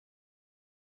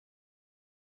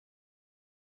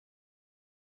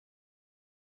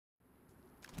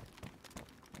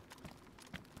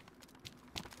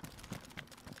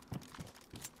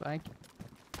Thank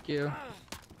you.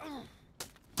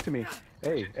 To me.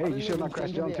 Hey, you should have not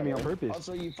crashed into me on purpose.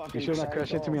 You should have not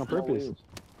crashed into me on purpose.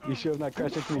 You should have not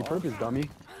crashed into me on purpose, dummy.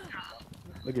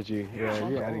 Look at you. Yeah,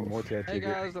 you're adding more to that Hey ticket.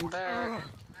 guys, I'm back.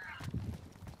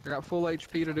 I got full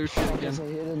HP to do shit again. Because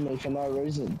they hitting me for no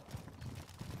reason.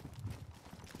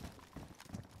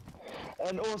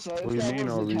 And also, if What do you that mean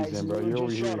was no the case reason, and bro? you were You're over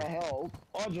just here. trying to help,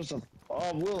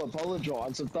 I will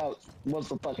apologise if that was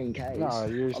the fucking case. Nah,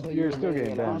 you're still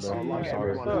getting banned, bro. I'm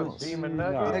sorry. Demon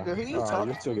Nugget. Nigga, who you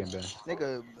talking you're still to? getting banned.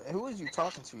 Nigga, who is you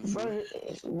talking to, Bro, True?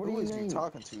 what do Who you is mean? you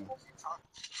talking to?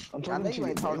 I'm I talking know to you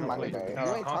ain't talking to my bro. nigga.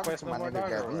 You ain't talking to my nigga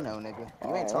Gavino, nigga.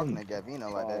 You ain't talking to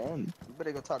Gavino like that. You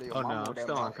better go talk to your Oh mama no, I'm with that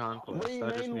still on mouth. Conquest. What do you I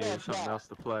just mean needed like something that? else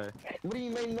to play. What do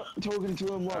you mean not talking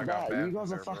to him like that? You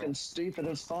guys are fucking stupid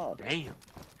as fuck. Damn.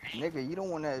 Nigga, you don't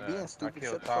want that being stupid.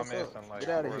 Shut the fuck up. Like Get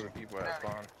out of here.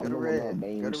 Go to red.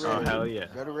 Go to Oh red. hell yeah.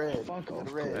 Go to red. Fuck Go off,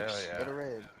 to red. Clips. Go to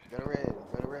red. Go to red.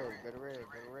 Go to red. Go to red.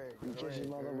 Go to red. You Go to kiss your red.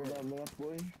 mother with that mouth,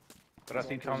 boy? But I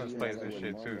see Thomas plays this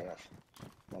shit too.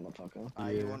 Motherfucker.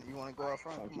 You want to go out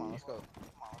front? Come on, let's go.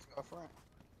 Let's go out front.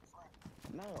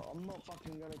 No, I'm not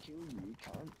fucking gonna kill you, you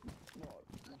cunt. What?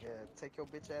 Yeah, take your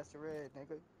bitch ass to red,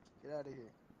 nigga. Get out of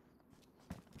here.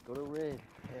 Go to red.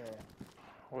 Yeah.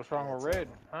 What's wrong with red,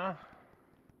 huh?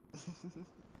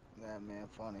 That man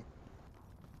funny.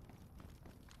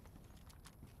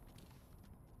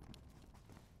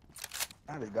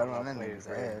 I just got on that nigga's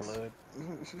ass.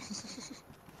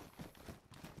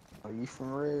 Are you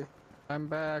from red? I'm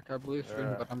back. I blue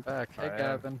screen, but I'm back. Hey,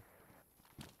 Gavin.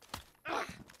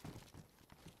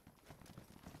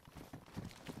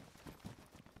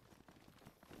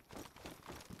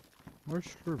 Where's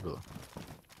Sherville?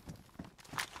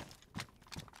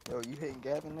 Yo, you hitting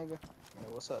Gavin, nigga? Yeah,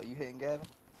 what's up? You hitting Gavin?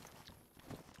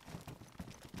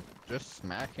 Just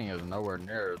smacking is nowhere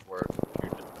near as worth what you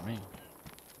did to me.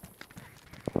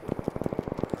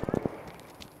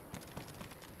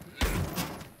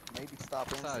 Maybe stop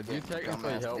Besides, you instigating,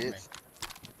 technically dumbass helped me. bitch.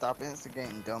 Stop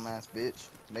instigating, dumbass bitch.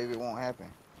 Maybe it won't happen.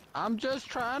 I'm just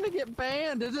trying to get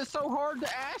banned. Is it so hard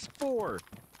to ask for?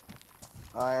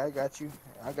 Alright, I got you.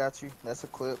 I got you. That's a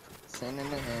clip. Send in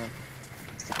to him.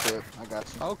 It's a clip. I got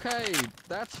you. Okay,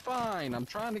 that's fine. I'm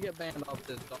trying to get banned off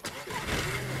this dumb shit.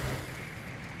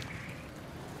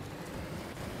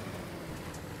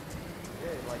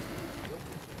 Yeah, like.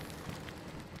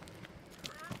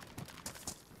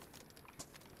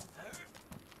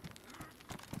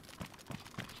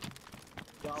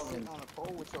 Sitting on a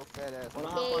pole with your fat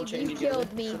ass. Gabe, you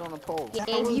killed me. Sit on a pole.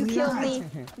 Gabe, you killed me.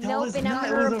 Nope, and I'm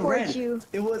gonna report you.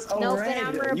 It was a Nope, red. and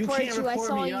I'm gonna report you. I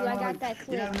saw me. you. I got that You're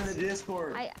clip. not in the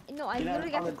Discord. I You're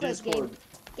literally got on the clip, Discord.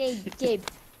 Gabe.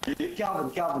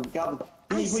 Calvin.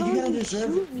 I saw you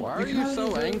shoot me. Why are you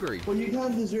so angry? Well, you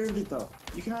kind of deserved it though.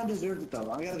 You kind of deserved it though.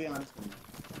 I gotta be honest with you.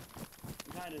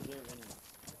 You kind of deserve it anyway.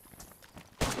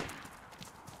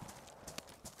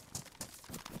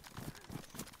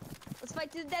 Let's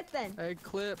fight to the death then. Hey,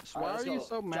 Clips, why Alright, are you let's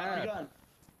go. so mad?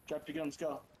 Drop your gun. Let's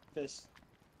go. Piss.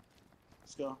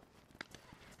 Let's go.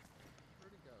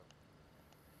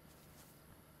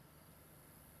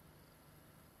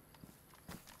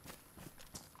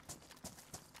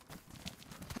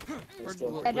 Where'd the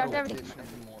little, Hey, little Dr.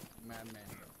 madman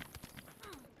go?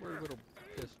 Where'd little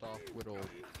pissed off little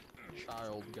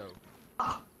child go?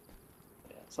 Yeah,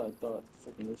 so I thought.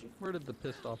 Freaking Richie. Where did the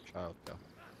pissed off child go?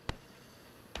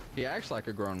 He acts like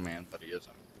a grown man, but he isn't.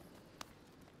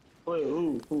 Wait,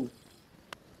 who?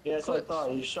 Yeah, that's what I Clips.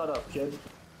 thought. You shut up, kid.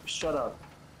 Shut up.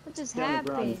 What just Get on the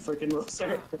ground, you happened? freaking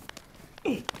loser.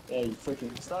 Yeah, you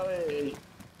freaking stop it.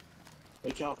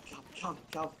 Hey, Calvin.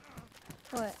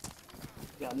 What?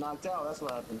 You got knocked out, that's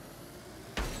what happened.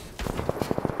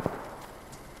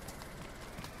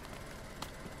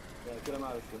 Yeah, get him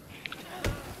out of here.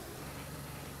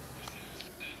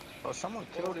 Oh, someone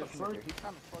killed this What the nigga. He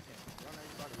kinda fucking run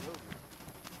everybody over.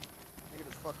 Nigga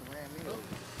just fucking ran me over.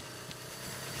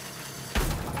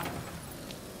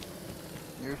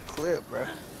 You're clipped, bruh.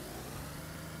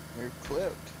 You're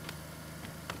clipped.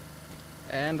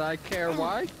 And I care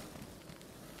why?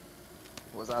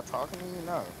 Was I talking to you?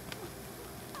 No.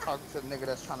 Talking to the nigga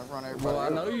that's trying to run everybody Well, I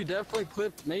over. know you definitely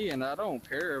clipped me, and I don't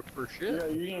care for shit. Yeah,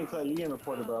 you're getting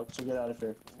reported, bro, so get out of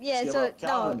here. Yeah, Give so up,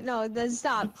 Calvin. no, then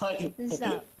stop. Then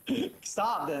stop.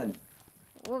 Stop then.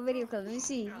 What video clip? Let me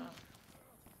see.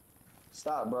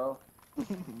 Stop, bro.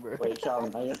 Bruh. Wait,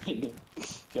 Calvin, I gotta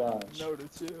gosh. No, to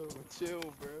chill,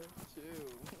 bro.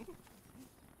 Chill.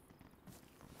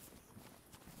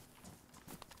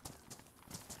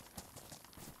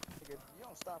 Nigga, you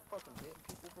don't stop fucking hitting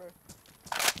people, bro.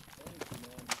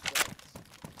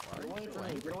 Why Get away from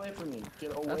me. strength? Get away from me.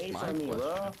 Get That's away my from me, bro.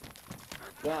 question.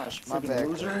 Gosh, My freaking bad.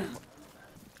 loser.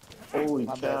 Holy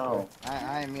My bad, cow. bro.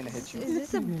 I ain't mean to hit you. Is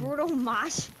this a brutal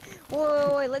mosh?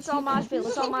 Wait, let's all mosh pit.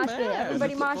 Let's all mosh pit.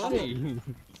 Everybody mosh pit.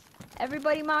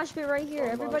 Everybody mosh pit right here.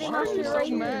 Everybody Why mosh are you pit so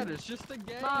right mad? here. It's just a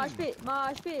game. Mosh pit,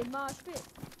 mosh pit, mosh pit.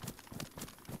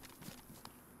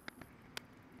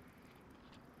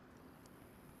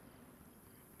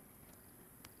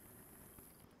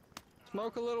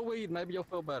 Smoke a little weed, maybe you'll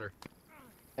feel better.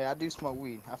 Hey, I do smoke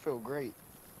weed. I feel great.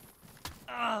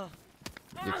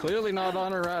 You're clearly not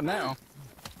on her right now.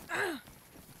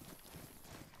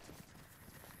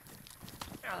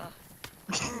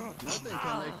 Nothing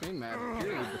can make me mad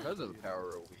purely because of the power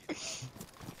of weed.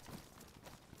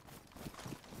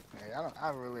 Hey, I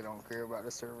really don't care about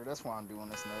the server. That's why I'm doing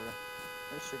this, nigga.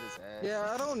 This shit is ass. Yeah,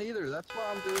 I don't either. That's why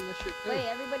I'm doing this shit too. Wait,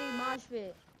 everybody mosh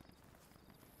pit.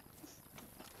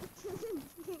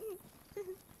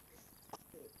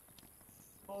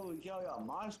 Holy cow, y'all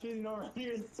mosh pitting over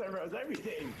here. This server has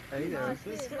everything. Hey there. Mosh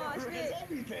This pit, mosh server has pit.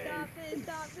 everything.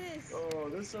 Stop this. Oh,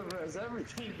 this server has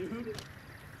everything, dude.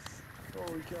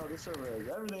 Holy cow, this server has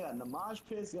everything. Got the mosh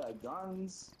pits, got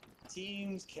guns,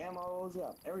 teams, camos,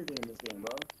 got everything in this game,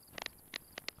 bro.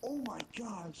 Oh my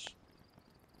gosh.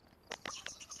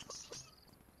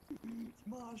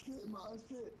 Mosh pit, mosh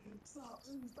pit. Stop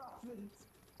it.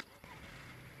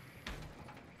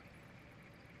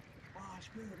 Mosh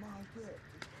pit, mosh pit.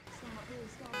 Stop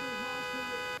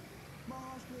it,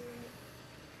 mosh pit.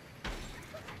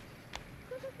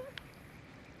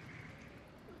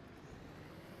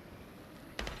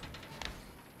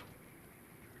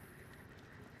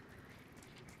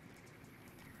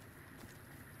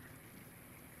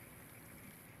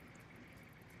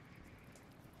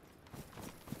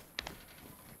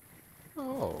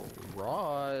 Oh,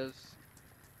 Roz.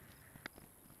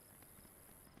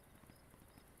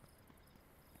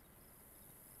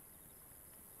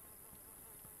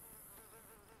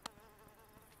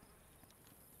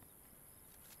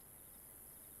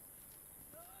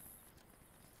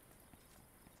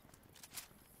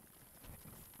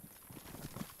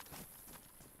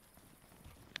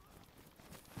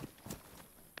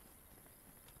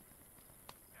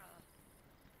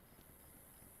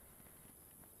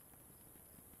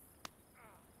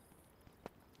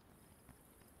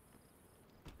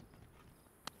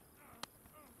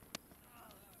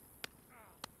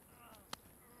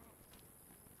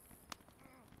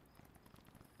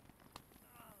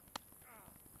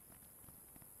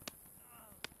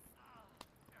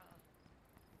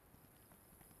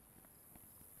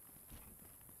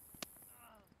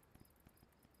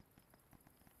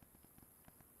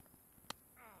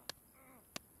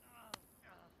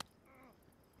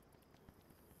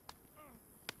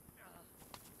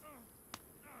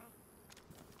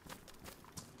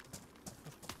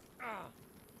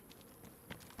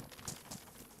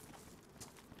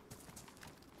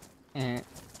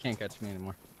 Can't catch me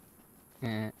anymore.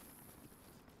 Too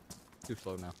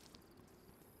slow now.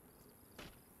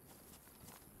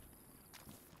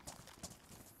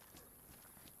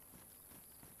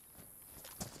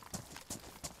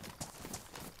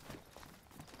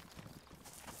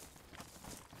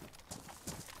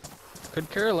 Could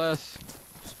care less.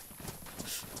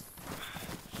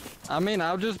 I mean,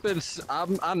 I've just been,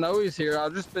 I know he's here.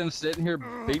 I've just been sitting here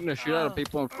beating the shit out of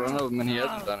people in front of him and he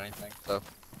hasn't done anything, so.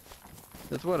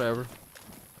 It's whatever.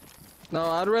 No,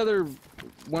 I'd rather,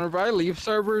 whenever I leave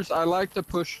servers, I like to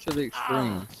push to the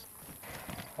extremes.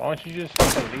 Why don't you just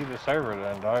fucking leave the server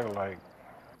then, dog? Like,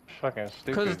 fucking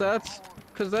stupid.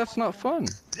 Cause that's not fun.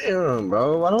 Damn,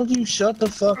 bro. Why don't you shut the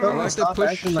fuck up I and like to stop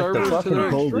push acting like the servers to fucking their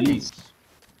police? extremes.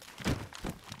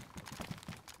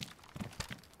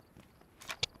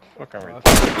 Fucking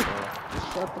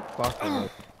retarded, bro. Shut the fuck up.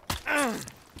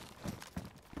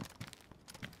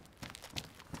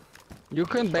 You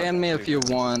can ban me if you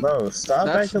want. Bro, stop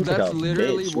acting like a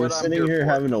literally bitch. We're what I'm sitting here here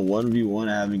for. having a 1v1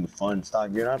 having fun.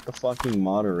 Stop. You're not the fucking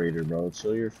moderator, bro.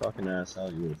 Chill your fucking ass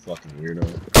out, you little fucking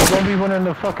weirdo. Don't be one in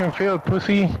the fucking field,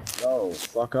 pussy. Bro,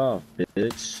 fuck off,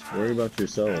 bitch. Worry about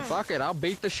yourself. Fuck it, I'll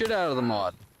beat the shit out of the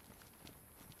mod.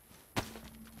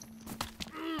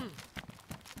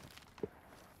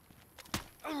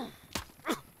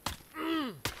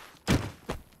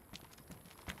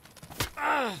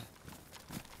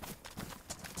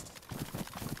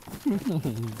 Bro,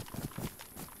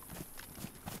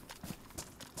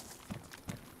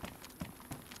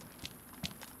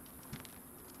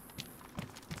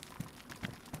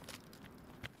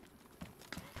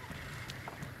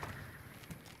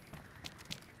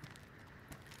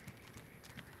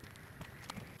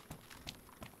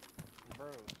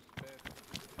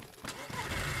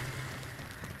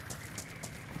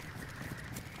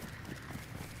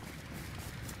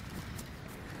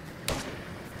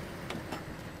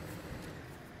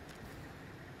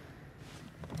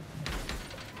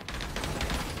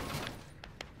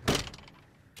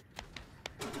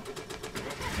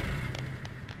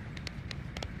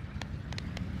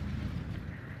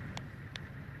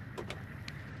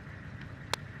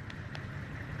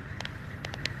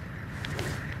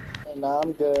 Nah,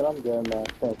 I'm good. I'm good, man.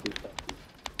 Thank you.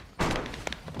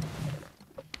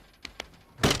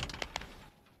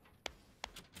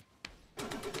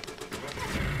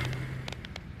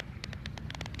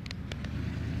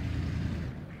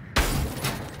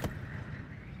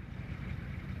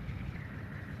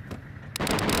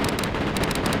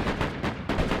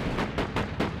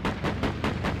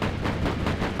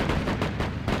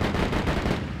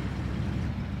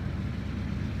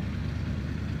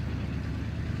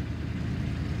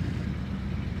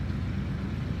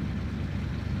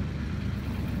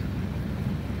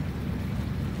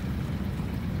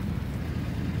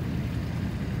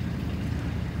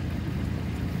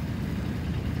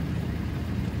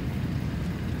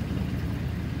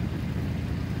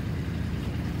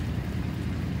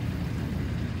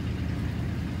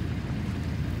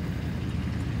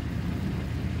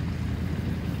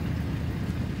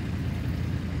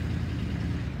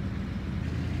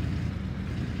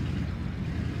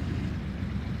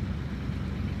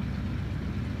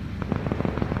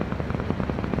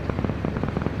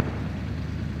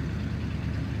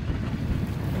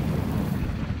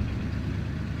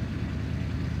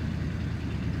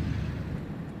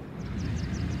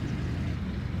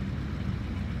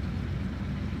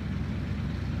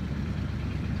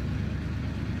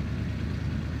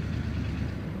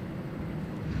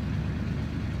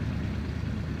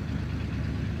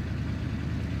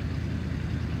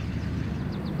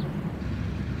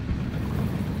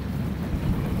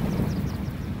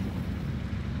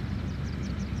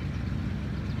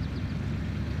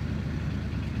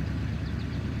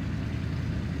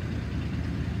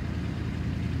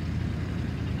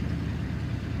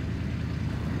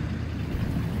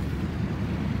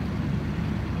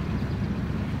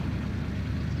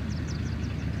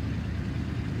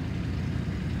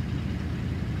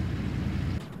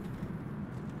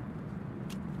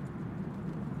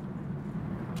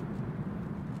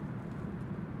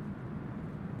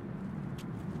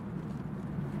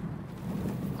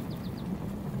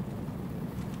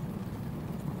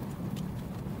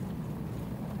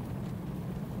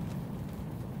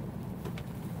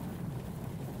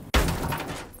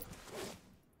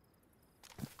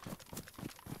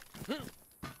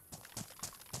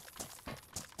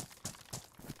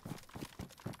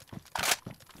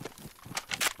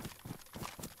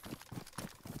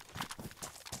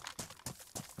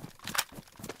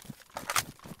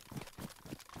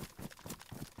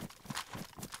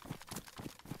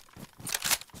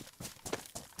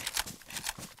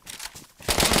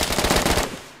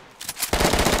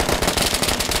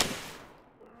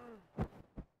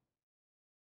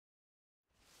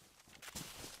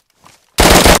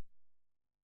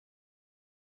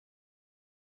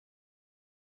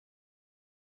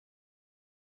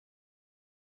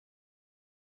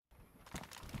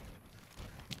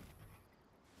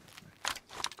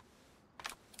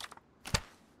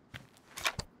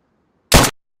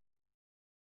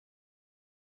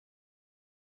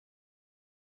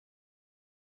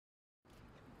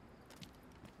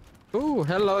 Ooh,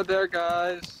 hello there,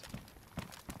 guys.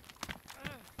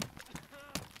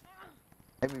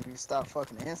 Maybe if you stop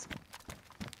fucking answering.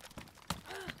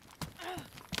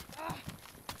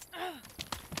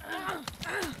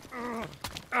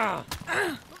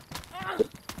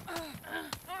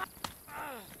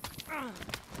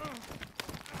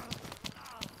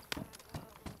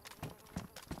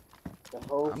 The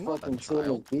whole I'm not a fucking team is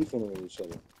child. beefing with each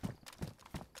other.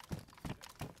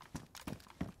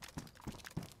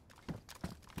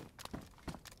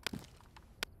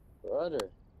 Brother.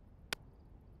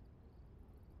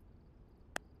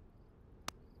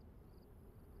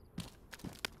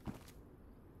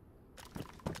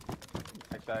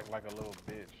 Act like a little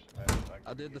bitch. Like,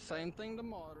 I did the same thing to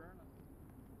Modern.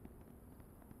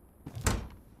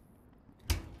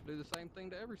 Do the same thing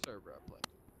to every server I play.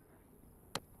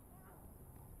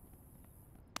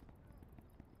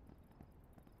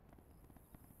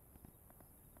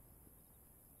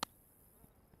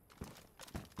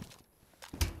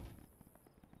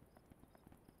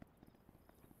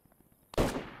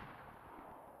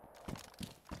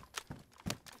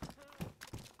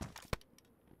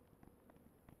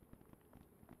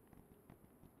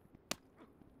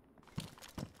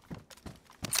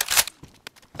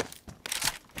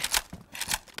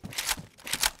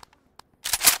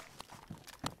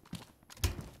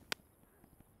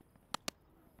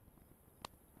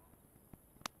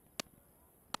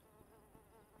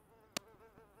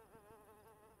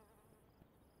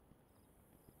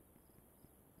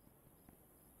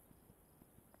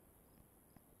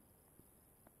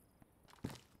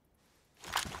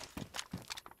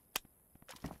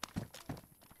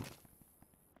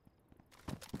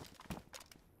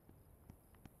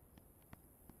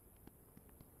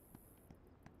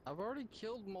 I've already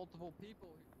killed multiple people.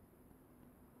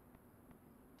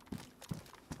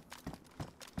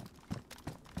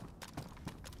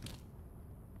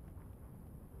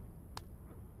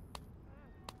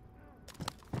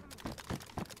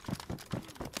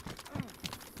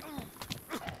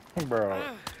 Bro,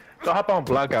 go hop on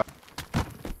blackout.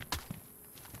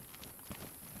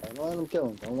 Don't let him kill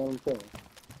him. Don't let him kill him.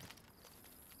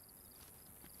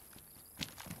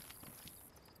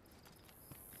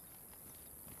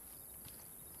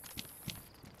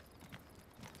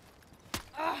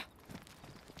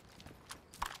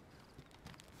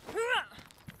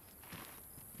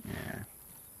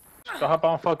 Go hop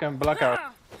on fucking blackout.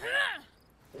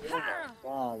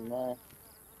 God, man.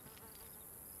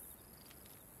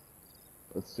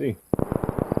 Let's see.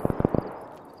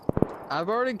 I've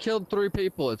already killed 3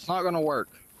 people. It's not gonna work.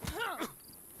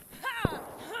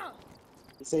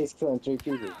 He says he's killing 3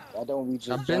 people. Why don't we just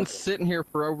I've been jump him? sitting here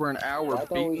for over an hour Why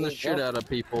don't we beating the just shit jump out of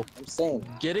people, I'm saying.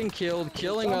 getting killed,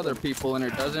 killing other people, and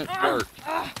it doesn't work.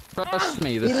 Trust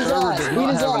me, the Beat his server ass! does Beat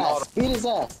not his have an auto. ass! Beat his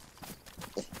ass!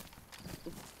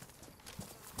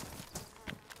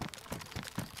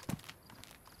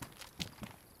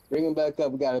 Bring him back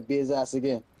up. We gotta beat his ass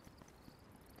again.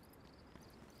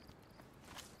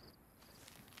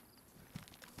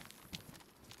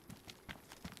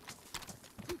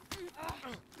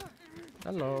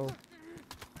 Hello.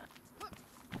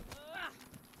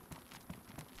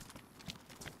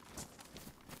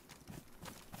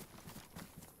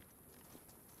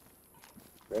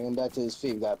 Bring him back to his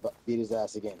feet. We gotta beat his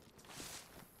ass again.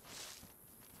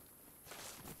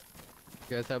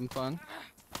 You guys having fun?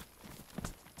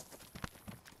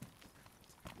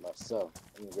 Myself.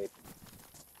 Let me rape him.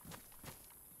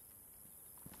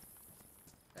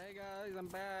 Hey guys, I'm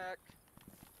back.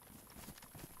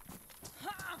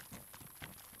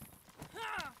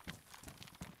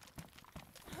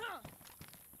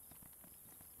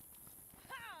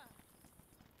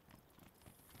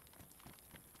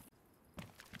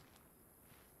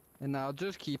 And I'll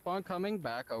just keep on coming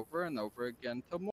back over and over again till